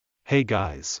Hey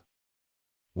guys!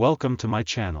 Welcome to my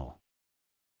channel.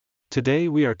 Today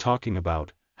we are talking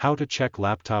about how to check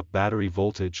laptop battery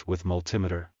voltage with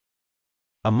multimeter.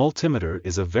 A multimeter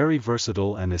is a very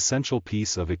versatile and essential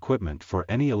piece of equipment for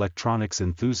any electronics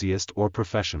enthusiast or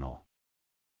professional.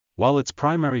 While its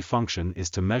primary function is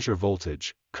to measure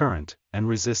voltage, current, and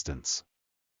resistance,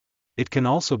 it can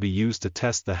also be used to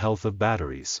test the health of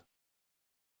batteries.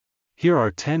 Here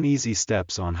are 10 easy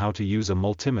steps on how to use a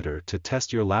multimeter to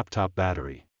test your laptop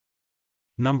battery.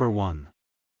 Number 1.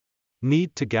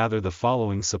 Need to gather the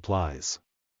following supplies.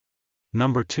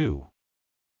 Number 2.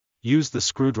 Use the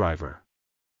screwdriver.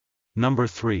 Number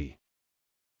 3.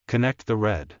 Connect the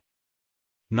red.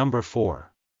 Number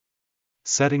 4.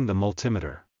 Setting the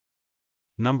multimeter.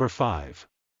 Number 5.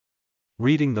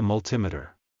 Reading the multimeter.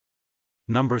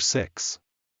 Number 6.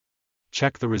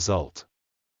 Check the result.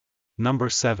 Number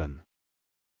 7.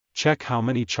 Check how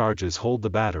many charges hold the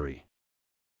battery.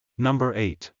 Number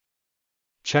 8.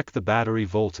 Check the battery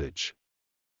voltage.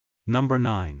 Number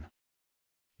 9.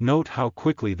 Note how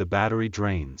quickly the battery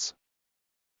drains.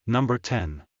 Number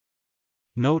 10.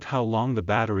 Note how long the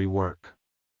battery work.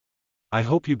 I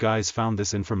hope you guys found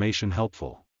this information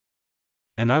helpful.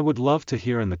 And I would love to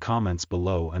hear in the comments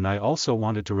below, and I also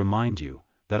wanted to remind you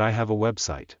that I have a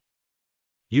website.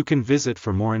 You can visit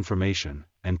for more information,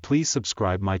 and please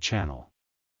subscribe my channel.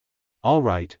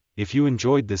 Alright, if you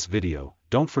enjoyed this video,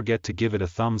 don't forget to give it a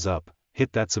thumbs up,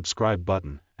 hit that subscribe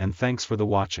button, and thanks for the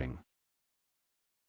watching.